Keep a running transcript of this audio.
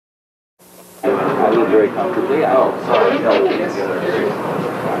I live very comfortably. I don't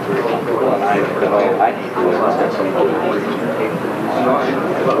and I need to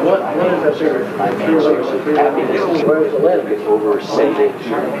what is that here? My main source of happiness is get over savage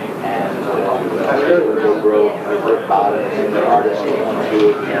and will grow the bottoms and the artists come to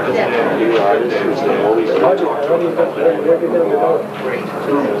it. New artists who always get to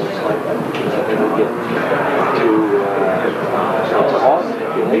all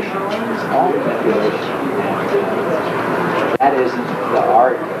manipulation. It's all manipulation. That isn't the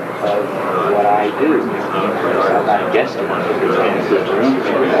art of what I do. I'm not guessing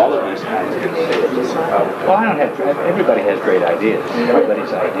all of these kinds of things. Well, I don't have. Everybody has great ideas.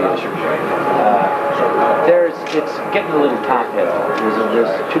 Everybody's ideas are great. It's getting a little top-heavy.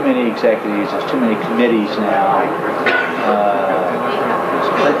 There's too many executives. There's too many committees now.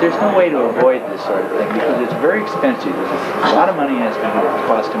 But there's no way to avoid this sort of thing because it's very expensive. A lot of money has to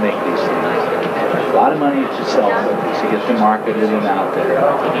cost to make these things. A lot of money to sell them, to get them marketed and out there.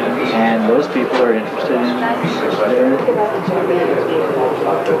 And those people are interested in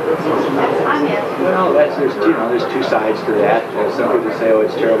well, there's two sides to that. Some people say, oh,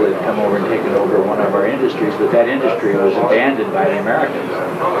 it's terrible to come over and take it over one of our industries, but that industry was abandoned by the Americans.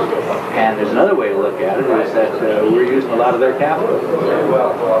 And there's another way to look at it, is that we're using a lot of their capital.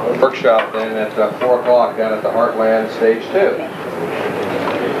 Workshop then at 4 o'clock down at the Heartland Stage 2.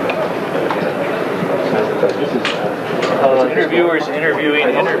 Interviewers interviewing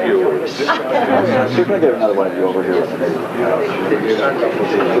interviewers. See if I get another one of you over here.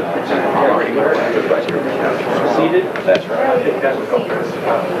 Seated? That's right.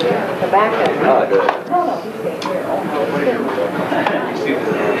 Ah, good.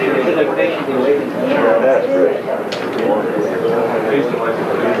 That's great.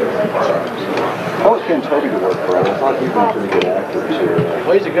 I was getting Toby to work for him. I thought he'd been a pretty good actor too.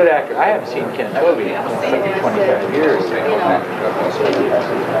 Well, he's a good actor. I haven't seen Ken Toby in 25 years.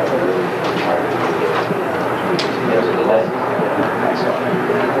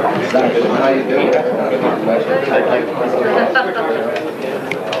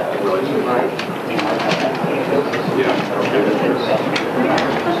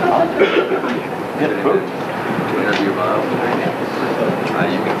 Interview Bob.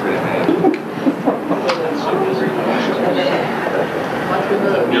 You can put it in.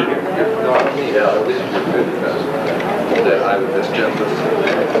 That I would just jump this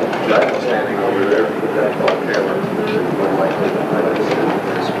standing over there with that camera.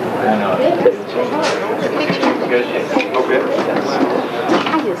 I know. Good. Okay.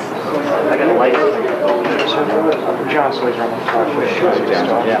 I got a light. John Slater, I'm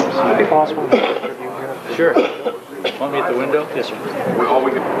Yeah. Would it be possible? Sure. Want me at the window? Yes, sir. Her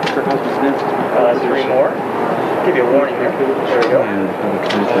husband's name? 3 more. Give you a warning here. There we go. And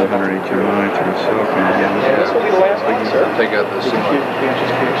 180 miles or so. Yeah, this will be the last one, sir. Take out the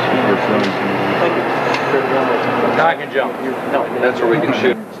Thank you. Now I can jump. No, that's where we can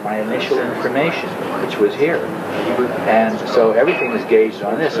shoot. My initial information, which was here. And so everything is gauged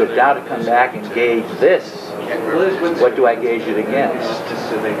on this. So now to come back and gauge this, what do I gauge it against?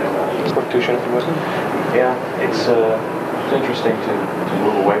 Tuition, if you would. Yeah, it's interesting to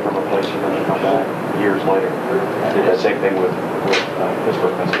move away from a place and then to come back years later. I did that same thing with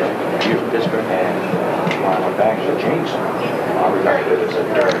Pittsburgh, Pennsylvania. Pittsburgh. And when I went back, it changed. I regarded it as a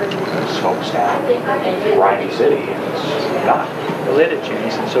smokestack, grimy city, and it's not. Well, it had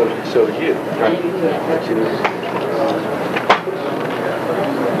changed, and so did you.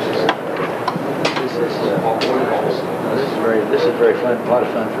 Right. This is very fun. A lot of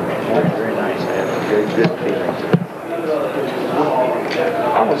fun for me. It's very nice. I have very good feelings.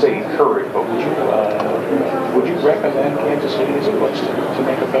 I wouldn't say encourage, but would you recommend Kansas City as a place to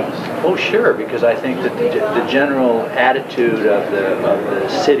make a fest? Oh, sure, because I think that the general attitude of the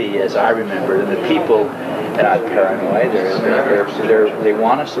city, as I remember it, and the people, and I'm paranoid, they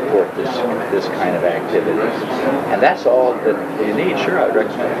want to support this kind of activity, and that's all that you need. Sure, I would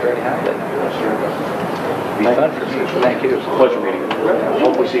recommend it very highly. Be fun for me. Thank you. Pleasure meeting you.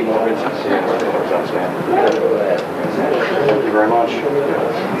 Hope we see more visits. Thank you very much.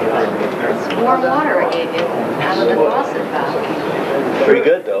 It's warm water I gave you out of the faucet valve. Pretty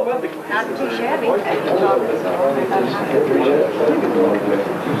good, though. Not too shabby.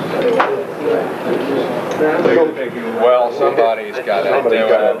 Well, somebody's got to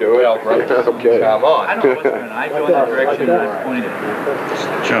do it. Okay. Come on. I don't know what's going on. I go in the direction I pointed.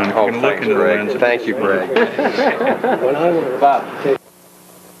 John, if you can look in the lens. Thank you, Greg. Bob.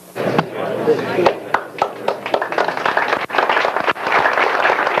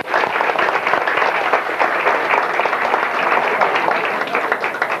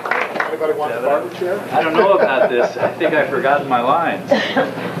 Anybody want the barber chair? I don't know about this. I think I've forgotten my lines.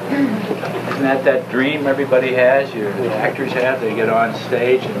 Isn't that dream everybody has? The actors have. They get on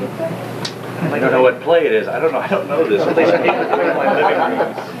stage and I don't know what play it is. I don't know this. At least people in my living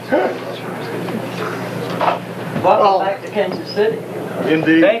room. Welcome back to Kansas City.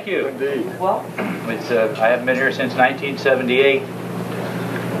 Indeed. Thank you. Indeed. Well, It's I haven't been here since 1978,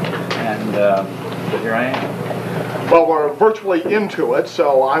 and but here I am. Well, we're virtually into it,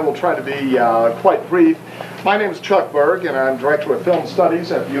 so I will try to be quite brief. My name is Chuck Berg, and I'm Director of Film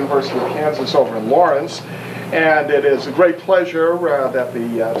Studies at the University of Kansas over in Lawrence. And it is a great pleasure that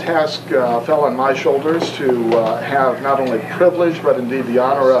the task fell on my shoulders to have not only the privilege, but indeed the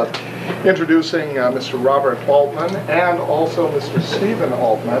honor of introducing Mr. Robert Altman and also Mr. Stephen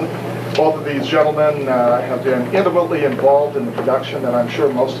Altman. Both of these gentlemen have been intimately involved in the production that I'm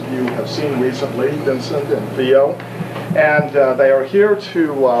sure most of you have seen recently, Vincent and Theo. And they are here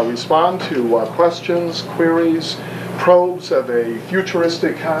to respond to questions, queries, probes of a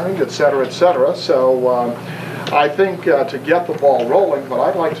futuristic kind, et cetera, et cetera. So I think to get the ball rolling, what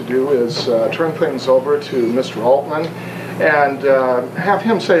I'd like to do is turn things over to Mr. Altman and have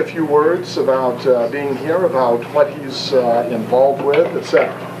him say a few words about being here, about what he's involved with, et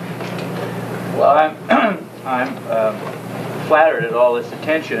cetera. Well, I'm flattered at all this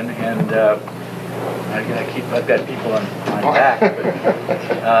attention, and I've got people on my back. But,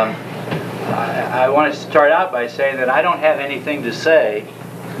 I want to start out by saying that I don't have anything to say,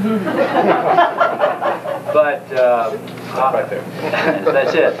 but right there.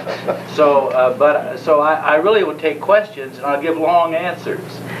 that's it. So, I really would take questions, and I'll give long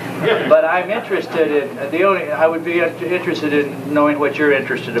answers. But I'm interested in I would be interested in knowing what you're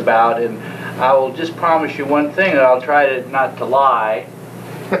interested about, and I will just promise you one thing: that I'll try not to lie,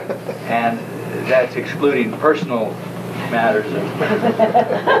 and that's excluding personal matters.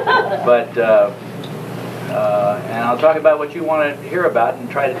 But and I'll talk about what you want to hear about and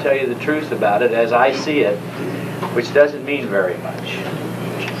try to tell you the truth about it as I see it, which doesn't mean very much.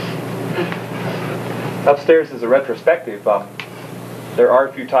 Upstairs is a retrospective. There are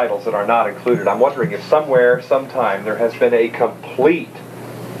a few titles that are not included. I'm wondering if somewhere, sometime, there has been a complete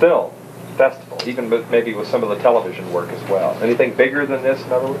film festival, even maybe with some of the television work as well. Anything bigger than this,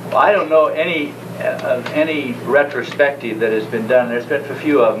 in other words? Well, I don't know any retrospective that has been done. There's been a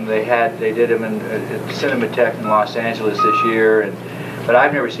few of them. They did them in Cinematheque in Los Angeles this year, but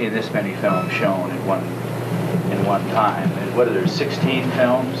I've never seen this many films shown in one time. And what are there, 16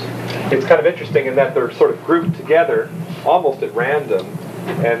 films? It's kind of interesting in that they're sort of grouped together almost at random,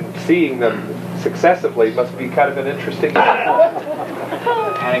 and seeing them successively must be kind of an interesting.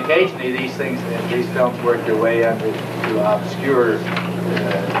 And occasionally these films work their way onto obscure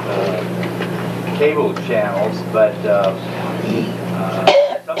cable channels, but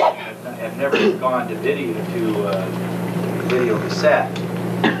some of them have never gone to video cassette,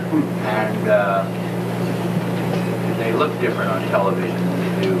 and they look different on television than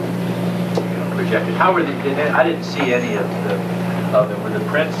they do projected. How were they? I didn't see any of them. Were the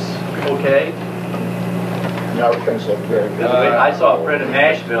prints okay? No, things look very good. I saw a print in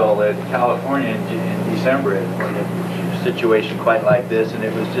Nashville, in California, in December, in a situation quite like this, and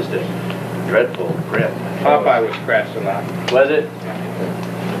it was just a dreadful print. Popeye was scratched a lot. Was it?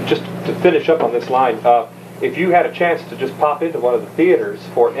 Just to finish up on this line, if you had a chance to just pop into one of the theaters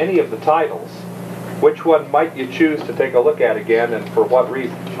for any of the titles, which one might you choose to take a look at again, and for what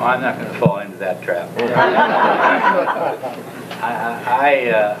reason? Oh, I'm not going to fall into that trap.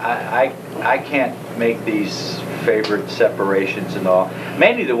 I can't make these favorite separations and all.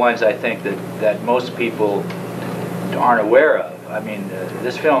 Mainly the ones I think that most people aren't aware of. I mean,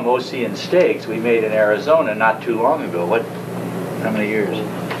 this film O.C. and Steaks we made in Arizona not too long ago. How many years?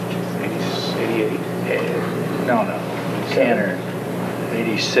 88. No, 10 or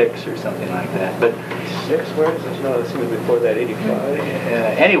 86 or something like that. But 6? Where is this? No, this was before that, 85.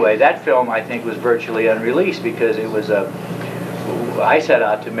 Anyway, that film I think was virtually unreleased because it was I set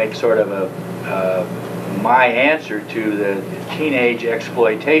out to make sort of my answer to the teenage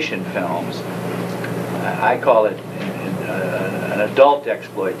exploitation films. I call it an adult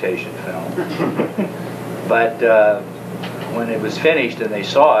exploitation film. But when it was finished and they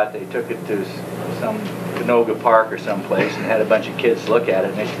saw it, they took it to some Canoga Park or someplace and had a bunch of kids look at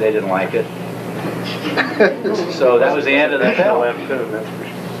it, and they didn't like it. So that was the end of the film.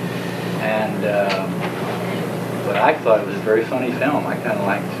 And but I thought it was a very funny film. I kind of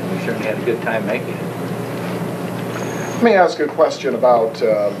liked it. We certainly had a good time making it. Let me ask a question about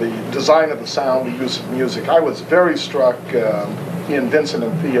the design of the sound, the use of music. I was very struck in Vincent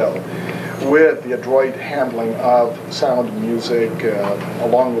and Theo with the adroit handling of sound and music,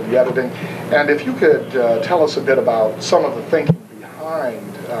 along with the editing. And if you could tell us a bit about some of the thinking behind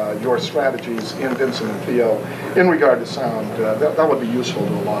your strategies in Vincent and Theo in regard to sound, that would be useful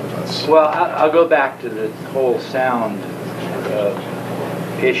to a lot of us. Well, I'll go back to the whole sound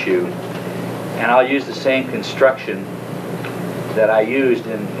issue, and I'll use the same construction that I used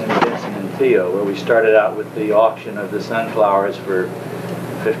in Vincent and Theo, where we started out with the auction of the sunflowers for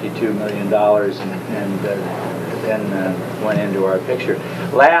 $52 million and then went into our picture.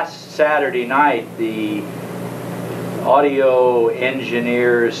 Last Saturday night, the Audio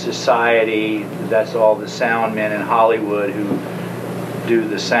Engineers Society, that's all the sound men in Hollywood who do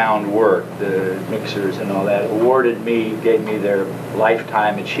the sound work, the mixers and all that, gave me their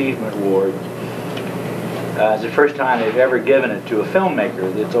Lifetime Achievement Award. It's the first time they've ever given it to a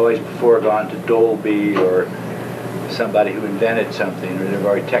filmmaker. It's always before gone to Dolby or somebody who invented something, or they're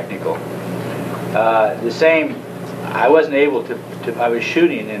very technical. I wasn't able to I was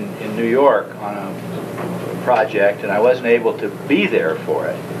shooting in New York on a project, and I wasn't able to be there for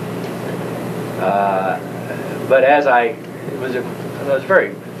it. But as I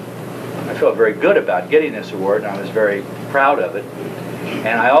felt very good about getting this award, and I was very proud of it.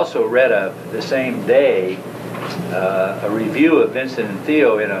 And I also read the same day a review of Vincent and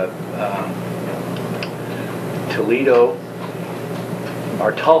Theo in a Toledo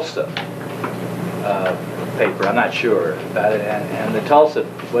or Tulsa paper, I'm not sure about it, and the Tulsa,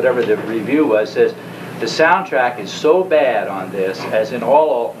 whatever the review was, says the soundtrack is so bad on this, as in all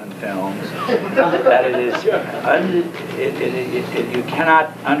Altman films, that it is you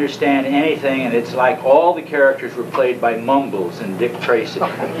cannot understand anything, and it's like all the characters were played by Mumbles and Dick Tracy.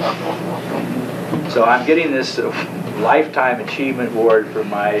 So I'm getting this Lifetime Achievement Award for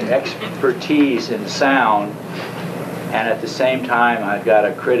my expertise in sound, and at the same time I've got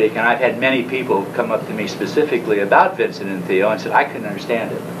a critic, and I've had many people come up to me specifically about Vincent and Theo and said I couldn't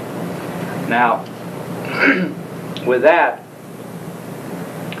understand it. Now, with that,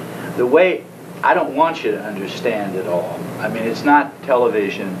 the way I don't want you to understand it all. I mean, it's not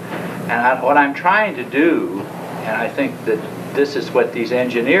television, and what I'm trying to do, and I think that this is what these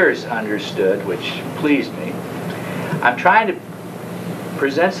engineers understood, which pleased me, I'm trying to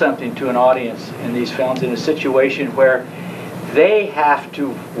present something to an audience in these films in a situation where they have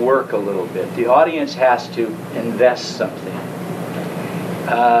to work a little bit. The audience has to invest something.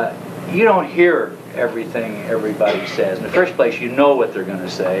 You don't hear everything everybody says. In the first place, you know what they're going to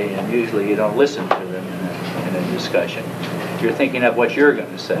say, and usually you don't listen to them in a discussion. You're thinking of what you're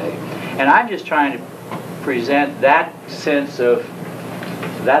going to say. And I'm just trying to present that sense of,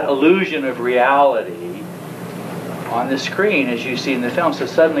 that illusion of reality on the screen as you see in the film. So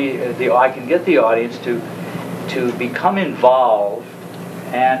suddenly I can get the audience to become involved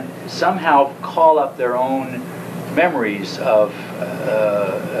and somehow call up their own memories of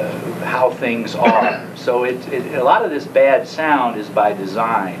how things are. So a lot of this bad sound is by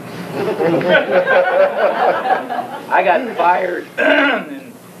design. I got fired,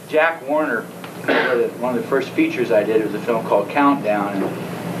 and Jack Warner, one of the first features I did was a film called Countdown,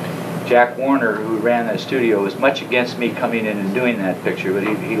 and Jack Warner, who ran that studio, was much against me coming in and doing that picture, but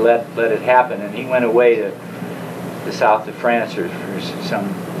he let it happen, and he went away to the south of France or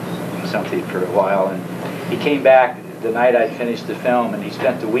something for a while, and he came back the night I'd finished the film, and he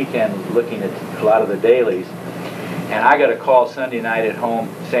spent the weekend looking at a lot of the dailies, and I got a call Sunday night at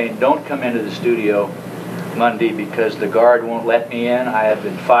home saying, don't come into the studio Monday because the guard won't let me in. I have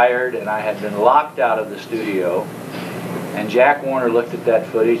been fired, and I have been locked out of the studio. And Jack Warner looked at that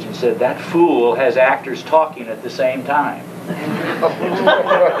footage and said, that fool has actors talking at the same time.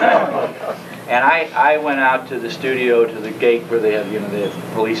 And I went out to the studio, to the gate where they have, they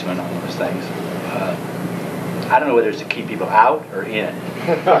have policemen on those things. I don't know whether it's to keep people out or in.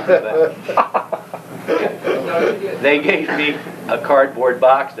 But they gave me a cardboard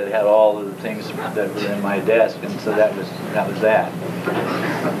box that had all of the things that were in my desk, and so that was that.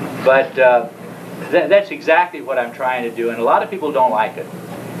 But that's exactly what I'm trying to do, and a lot of people don't like it,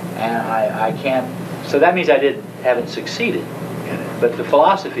 and I can't. So that means I haven't succeeded in it. But the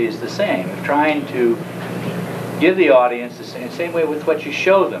philosophy is the same, of trying to give the audience the same way with what you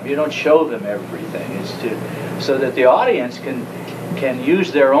show them. You don't show them everything. It's so that the audience can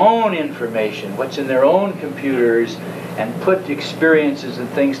use their own information, what's in their own computers, and put experiences and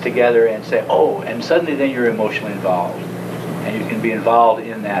things together and say, oh, and suddenly then you're emotionally involved, and you can be involved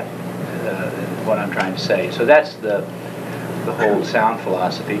in that, what I'm trying to say. So that's the whole sound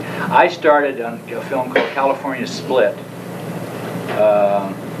philosophy. I started on a film called California Split.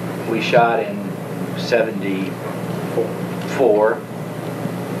 We shot in '74,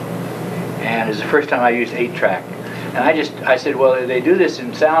 And it was the first time I used 8-track. And I said, well, they do this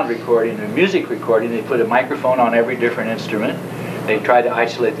in sound recording and music recording. They put a microphone on every different instrument. They try to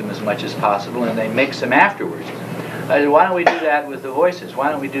isolate them as much as possible, and they mix them afterwards. I said, why don't we do that with the voices? Why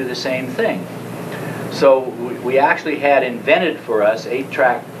don't we do the same thing? So we actually had invented for us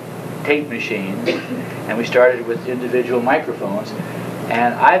 8-track tape machines, and we started with individual microphones.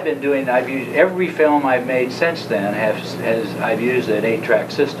 And I've used every film I've made since then I've used an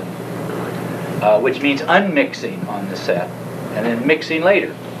 8-track system, which means unmixing on the set and then mixing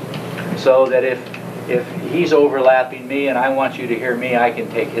later, so that if he's overlapping me and I want you to hear me, I can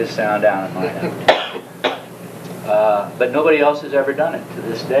take his sound down and mine out. But nobody else has ever done it to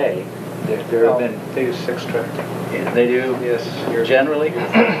this day. There have been. They use 6-track. Yeah, they do. Yes, generally.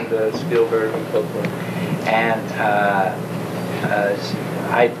 The Spielberg and so forth. And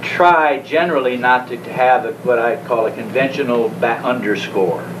I try generally not to have what I call a conventional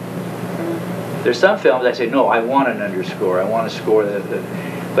underscore. There's some films I say, no, I want an underscore. I want a score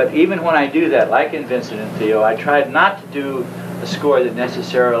but even when I do that, like in Vincent and Theo, I try not to do a score that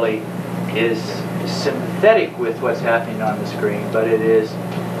necessarily is sympathetic with what's happening on the screen, but it is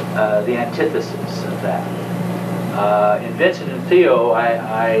the antithesis of that. In Vincent and Theo,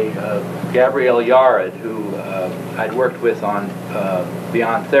 Gabriel Yared, who I'd worked with on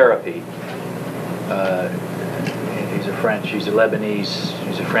Beyond Therapy, he's a French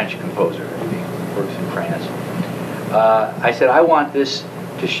composer. He works in France. I said, I want this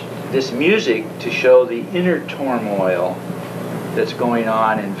music to show the inner turmoil that's going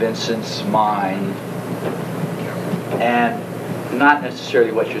on in Vincent's mind, and not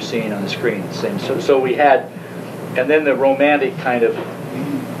necessarily what you're seeing on the screen. So we had, and then the romantic kind of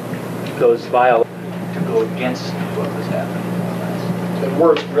those violins to go against what was happening. It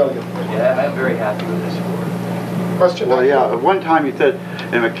works brilliantly. Yeah, I'm very happy with this score. Question? Well, yeah. One time you said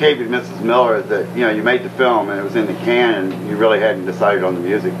in McCabe and Mrs. Miller that you made the film and it was in the can and you really hadn't decided on the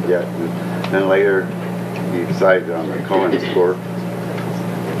music yet. And then later you decided on the Cohen score.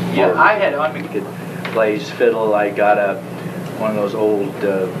 Yeah, I had plays fiddle. I got one of those old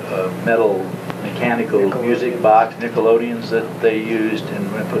metal mechanical music box Nickelodeons that they used, and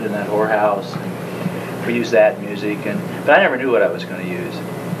I put in that whorehouse. We used that music, but I never knew what I was going to use.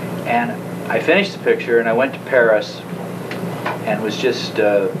 And I finished the picture, and I went to Paris, and was just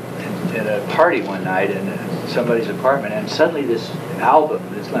in a party one night in somebody's apartment, and suddenly this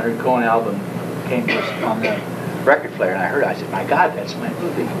Leonard Cohen album, came on the record player, and I heard it. I said, "My God, that's my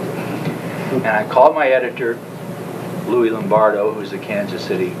movie!" And I called my editor, Louis Lombardo, who's a Kansas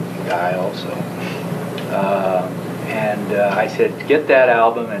City guy also, and I said, get that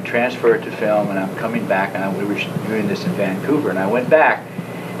album and transfer it to film, and I'm coming back, and we were doing this in Vancouver, and I went back,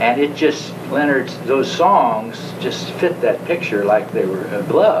 and it just, those songs just fit that picture like they were a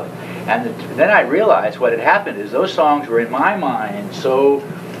glove. And then I realized what had happened is those songs were in my mind so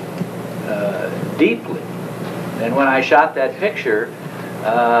deeply, and when I shot that picture,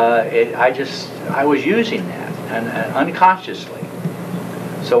 I was using that, and unconsciously.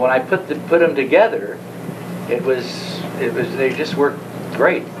 So when I put them together, they just worked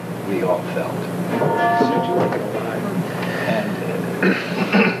great. We all felt. And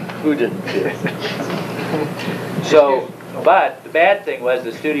who didn't? So, but the bad thing was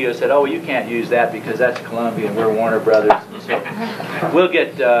the studio said, "Oh, you can't use that because that's Columbia and we're Warner Brothers. So we'll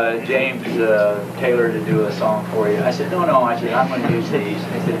get James Taylor to do a song for you." I said, "No." I said, "I'm going to use these."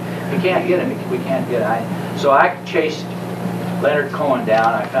 They said, "We can't get him. We can't get him." So I chased Leonard Cohen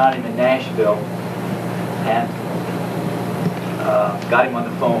down. I found him in Nashville and got him on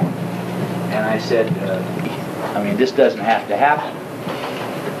the phone. And I said, this doesn't have to happen.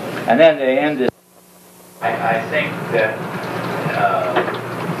 And then they ended. I think that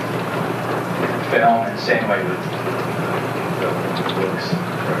film, and same way with the books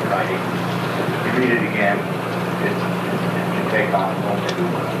or writing, you read it again, it can take on a whole new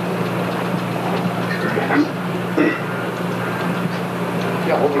experience.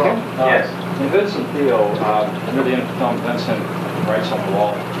 Yeah, overall. Yes. In Vincent Theo, near the end of the film, Vincent writes on the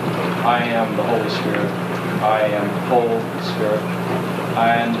wall, "I am the Holy Spirit. I am whole spirit."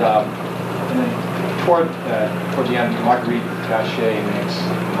 And then toward the end, Marguerite Gachet makes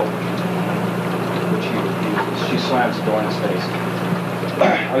which she slams the door in his face.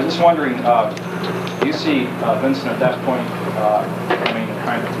 I was just wondering, do you see Vincent at that point becoming a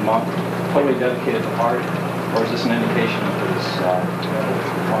kind of monk, totally dedicated to art, or is this an indication of his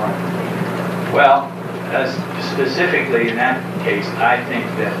decline? Well, specifically in that case, I think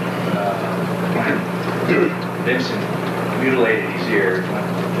that Vincent mutilated his ears, went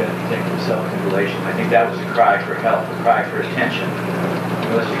to self-mutilation. I think that was a cry for help, a cry for attention.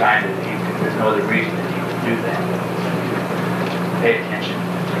 He was trying to There's no other reason that you would do that. Pay attention.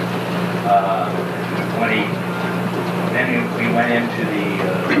 Then we went into the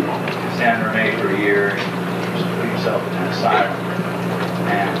San Reme for a year and put himself in an asylum.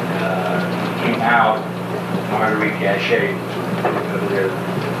 And came out, Marguerite Gachet, over there,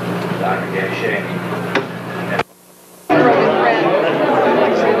 Dr. Gachet.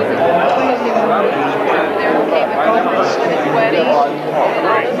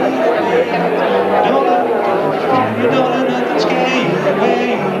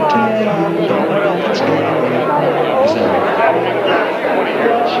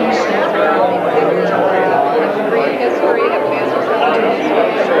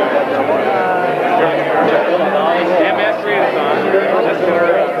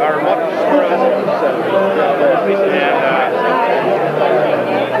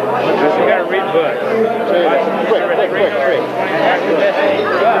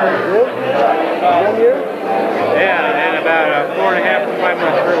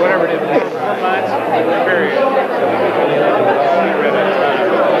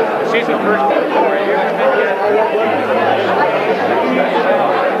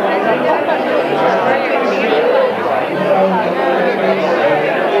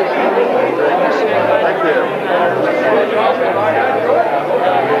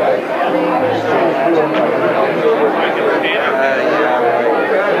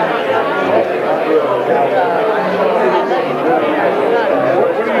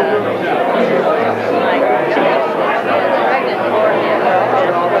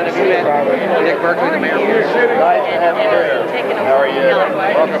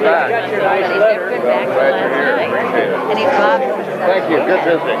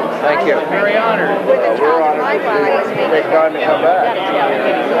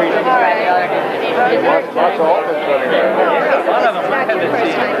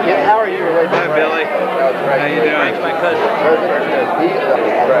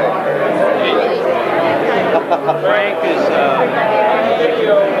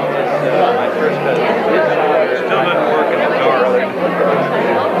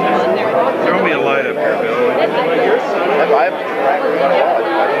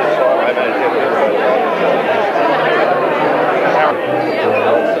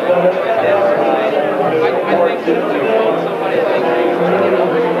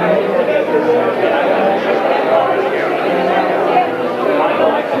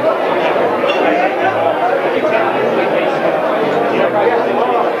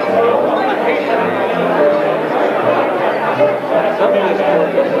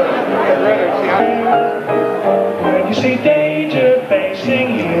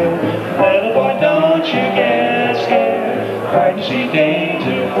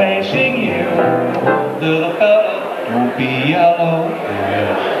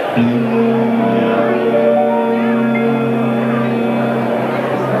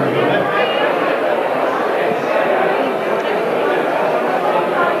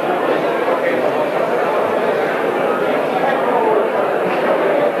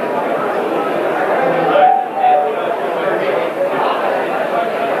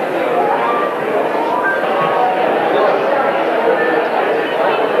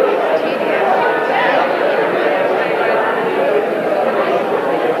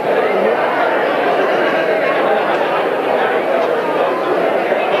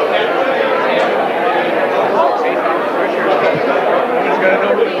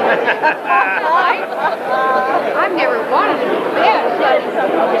 I've never wanted to do that.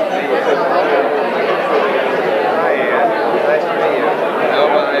 Nice to meet you. No,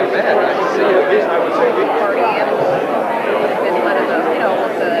 I met. Nice to see you. I would say Party animals. It's been one of those, you know,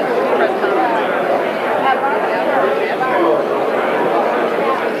 with the press conference.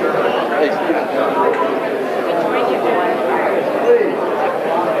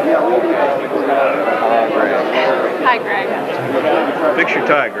 Hi, Greg. Fix your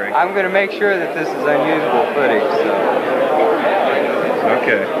tie, Greg. I'm going to make sure that this is unusable footage, so.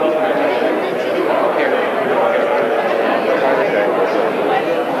 Okay.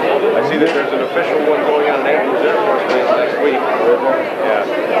 I see that there's an official one going on in Andrews Air Force Base next week. Yeah. I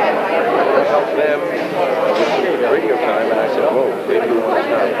helped them with radio time, and I said, whoa, radio time.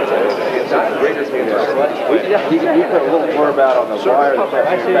 It's not greater than Yeah, you put a little blurb out on the wire.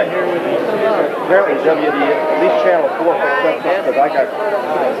 I see it here with you. Apparently WD, at least channel 4 because I got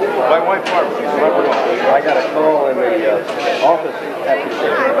my wife Barbara. I got a call in the office after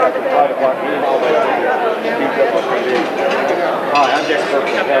 5 o'clock meeting. Hi, I'm Dick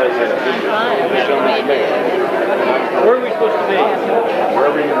Kirkland. Where are we supposed to be?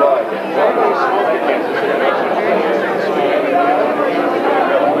 Wherever you like.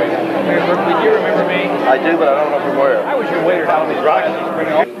 Mayor Berkeley, do you remember me? I do, but I don't know from where. I was your waiter down at the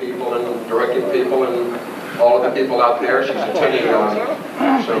Rockies. People and directing people and all of the people out there. She's attending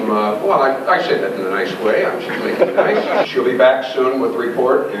some, well, I say that in a nice way. She's making it nice. She'll be back soon with a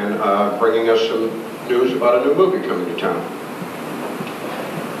report and bringing us some news about a new movie coming to town.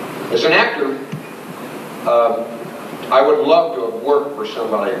 As an actor, I would love to have worked for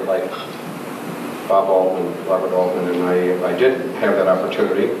somebody like Robert Altman, and I didn't have that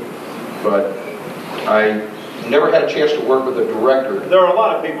opportunity, but I never had a chance to work with a director. There are a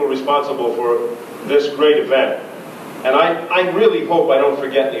lot of people responsible for this great event, and I really hope I don't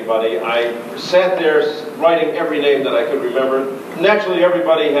forget anybody. I sat there writing every name that I could remember. Naturally,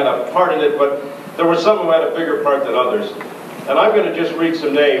 everybody had a part in it, but there were some who had a bigger part than others. And I'm going to just read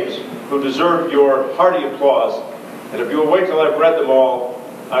some names who deserve your hearty applause, and if you will wait till I've read them all,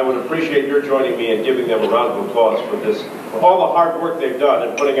 I would appreciate your joining me in giving them a round of applause for this, for all the hard work they've done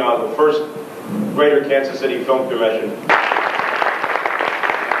in putting on the first Greater Kansas City Film Convention.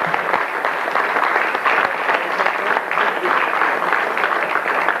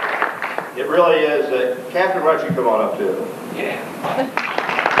 It really is. Captain, why don't you come on up too? Yeah.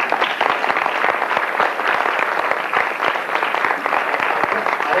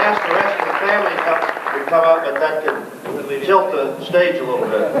 I'd ask the rest of the family to come up, but that could tilt the stage a little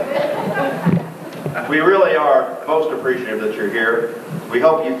bit. We really are most appreciative that you're here. We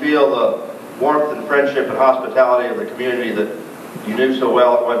hope you feel the warmth and friendship and hospitality of the community that you knew so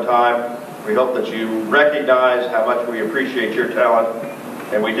well at one time. We hope that you recognize how much we appreciate your talent,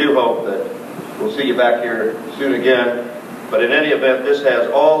 and we do hope that we'll see you back here soon again. But in any event, this has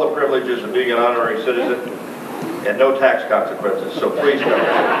all the privileges of being an honorary citizen and no tax consequences, so please come.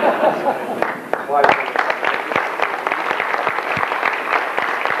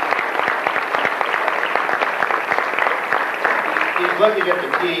 He's looking at the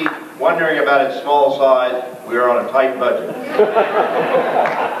key, wondering about its small size. We are on a tight budget.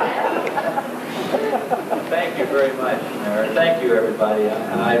 Thank you very much, Mayor. Thank you, everybody.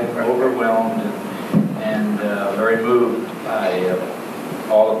 I'm overwhelmed and very moved by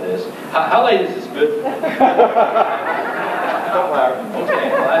all of this. How late is this good? Okay,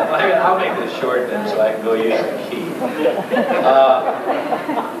 well, I'll make this short then so I can go use the key.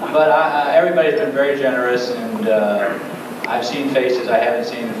 But everybody's been very generous, and I've seen faces I haven't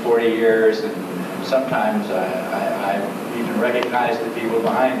seen in 40 years, and sometimes I even recognize the people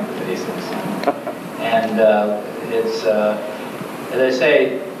behind the faces. And it's, as I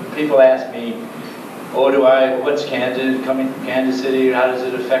say, people ask me, oh, what's Kansas, coming from Kansas City, how does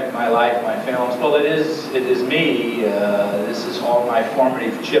it affect my life, my films? Well, it is me. This is all my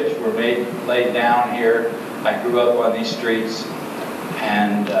formative chips were laid down here. I grew up on these streets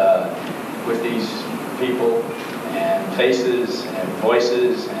and with these people and faces and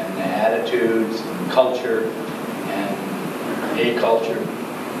voices and attitudes and culture and a culture,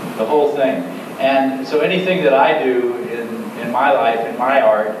 the whole thing. And so anything that I do in my life, in my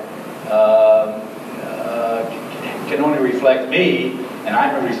art, can only reflect me, and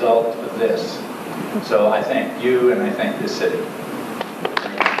I'm a result of this. So I thank you, and I thank this city. One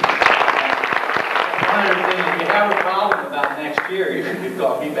other thing, if you have a problem about next year, you can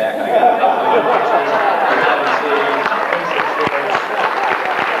call me back. I got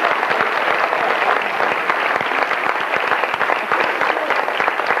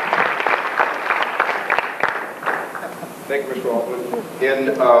Thank you, Mr. Altman.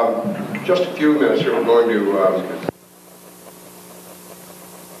 In just a few minutes here, we're going to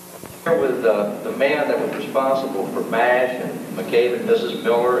with the man that was responsible for MASH and McCabe and Mrs.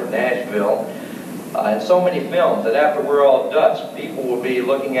 Miller and Nashville and so many films that after we're all dust, people will be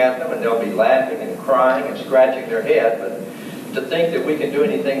looking at them and they'll be laughing and crying and scratching their head. But to think that we can do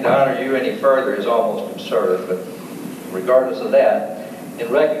anything to honor you any further is almost absurd. But regardless of that, in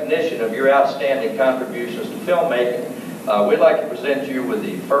recognition of your outstanding contributions to filmmaking, we'd like to present you with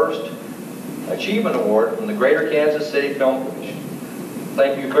the first Achievement Award from the Greater Kansas City Film Commission.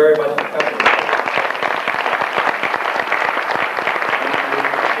 Thank you very much for coming.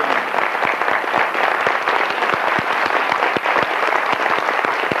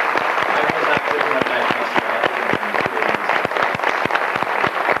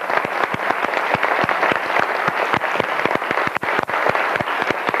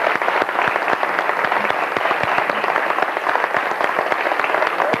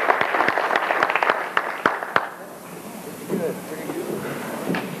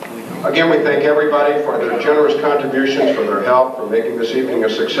 Again, we thank everybody for their generous contributions, for their help, for making this evening a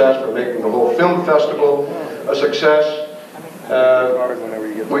success, for making the whole film festival a success.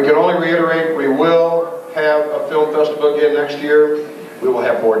 We can only reiterate, we will have a film festival again next year. we will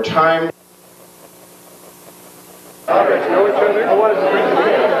have more time.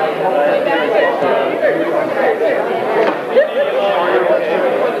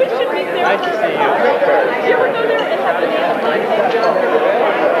 Nice to see you. Did you ever go there and have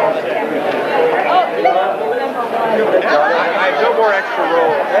I have no more extra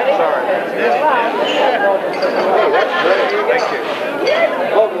rolls. Sorry. Oh, that's great. Thank you.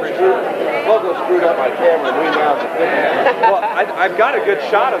 Logo screwed up my camera and we now have to Well, I've got a good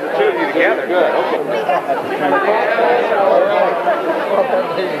shot of the two of you together. Good, okay.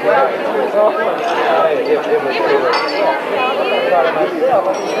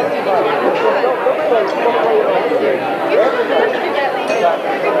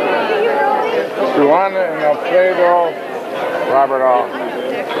 Juan and Alfredo, Robert All.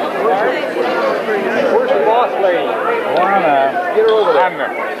 Where's the boss lady? Juana. Get her over there.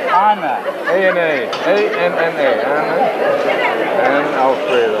 Anna. A-N-A. A-N-N-A. Anna. And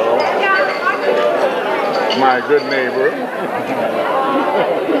Alfredo. My good neighbor.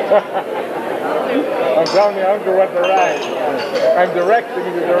 I'm telling you, I'm doing what to write. I'm directing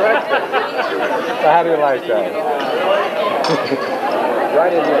the director. So how do you like that?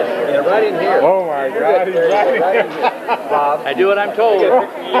 Right in here. Yeah, right in here. Oh my God, he's right in here. Bob. I do what I'm told. Hope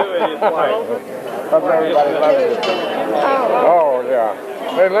everybody loves it. Oh, yeah.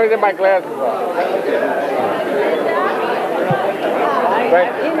 Hey, let me get my glasses on. Thank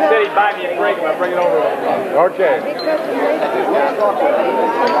you. He said he'd buy me a drink if I bring it over. Okay.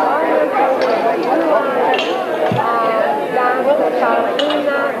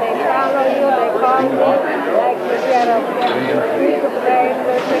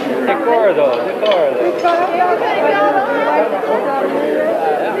 Ricordo.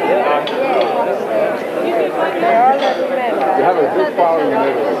 You have a big following in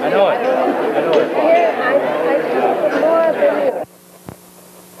Italy. I know it.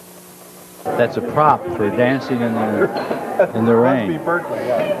 That's a prop for dancing in the rain. Must be Berkeley,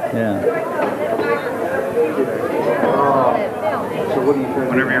 Yeah.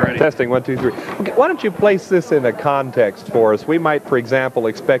 Whenever you're ready. Testing, 1, 2, 3. Okay, why don't you place this in a context for us? We might, for example,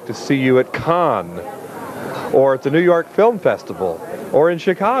 expect to see you at Cannes, or at the New York Film Festival, or in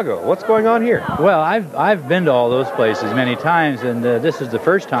Chicago. What's going on here? Well, I've been to all those places many times, and this is the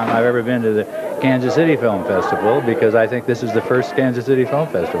first time I've ever been to the Kansas City Film Festival, because I think this is the first Kansas City Film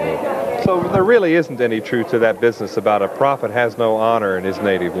Festival. So there really isn't any truth to that business about a prophet has no honor in his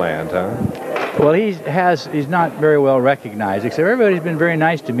native land, huh? Well, he's not very well recognized, except everybody's been very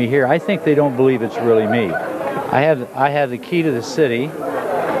nice to me here. I think they don't believe it's really me. I have the key to the city,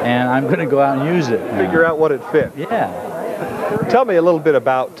 and I'm going to go out and use it. Figure out what it fit. Yeah. Tell me a little bit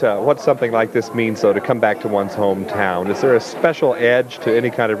about what something like this means, though, to come back to one's hometown. Is there a special edge to any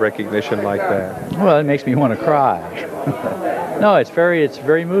kind of recognition like that? Well, it makes me want to cry. No, it's very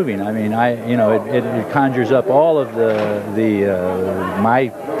moving. I mean, it conjures up all of my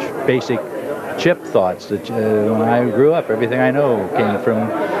basic chip thoughts that when I grew up, everything I know came from,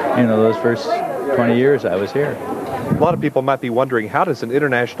 those first 20 years I was here. A lot of people might be wondering, how does an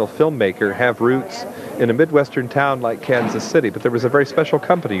international filmmaker have roots in a Midwestern town like Kansas City? But there was a very special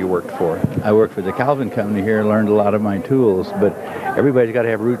company you worked for. I worked for the Calvin Company here, learned a lot of my tools, but everybody's got to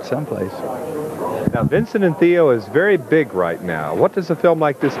have roots someplace. Now, Vincent and Theo is very big right now. What does a film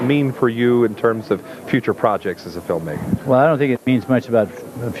like this mean for you in terms of future projects as a filmmaker? Well, I don't think it means much about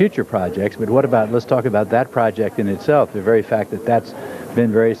future projects, but let's talk about that project in itself. The very fact that that's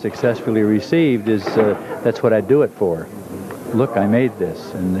been very successfully received is, that's what I do it for. Look, I made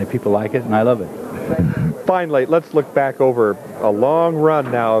this, and people like it, and I love it. Finally, let's look back over a long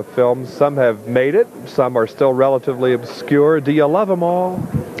run now of films. Some have made it, some are still relatively obscure. Do you love them all?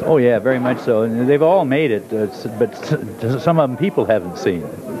 Oh yeah, very much so. And they've all made it, but some of them people haven't seen.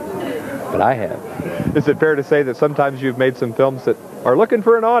 But I have. Is it fair to say that sometimes you've made some films that are looking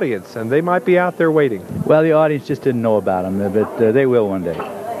for an audience, and they might be out there waiting? Well, the audience just didn't know about them, but they will one day.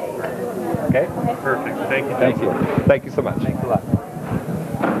 Okay, perfect. Thank you. Thank you. Thank you so much. Thanks a lot.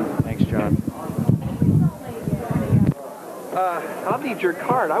 Thanks, John. I'll need your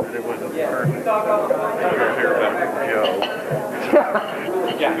card. It wasn't perfect. I don't hear about it from Joe.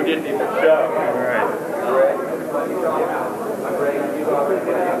 Yeah, you didn't even show. All right.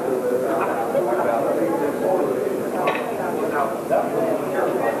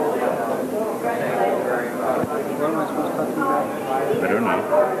 I don't know.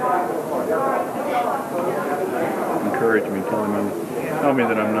 Encourage me, tell me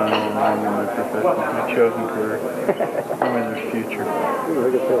that I'm not all wrong in my profession, my chosen career. Tell me there's future.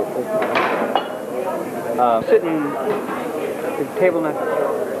 Sitting at the table next.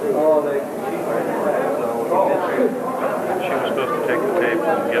 she was supposed to take the tapes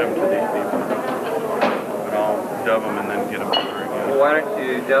and get them to these people. But I'll dub them and then get them to her again. Well, why don't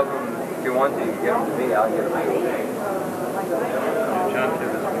you dub them, if you want to, you get them to me, I'll get them to you. John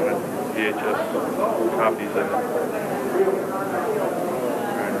Tibbetts wanted VHS copies of it.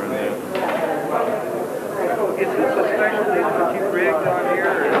 Is this a special deal that you rigged on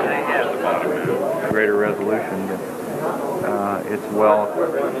here, or do they have the bottom? Greater resolution, but it's well.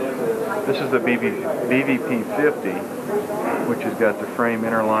 This is the BVP-50, which has got the frame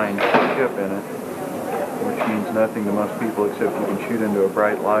interline chip in it, which means nothing to most people except you can shoot into a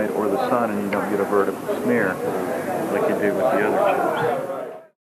bright light or the sun and you don't get a vertical smear like you do with the other chips.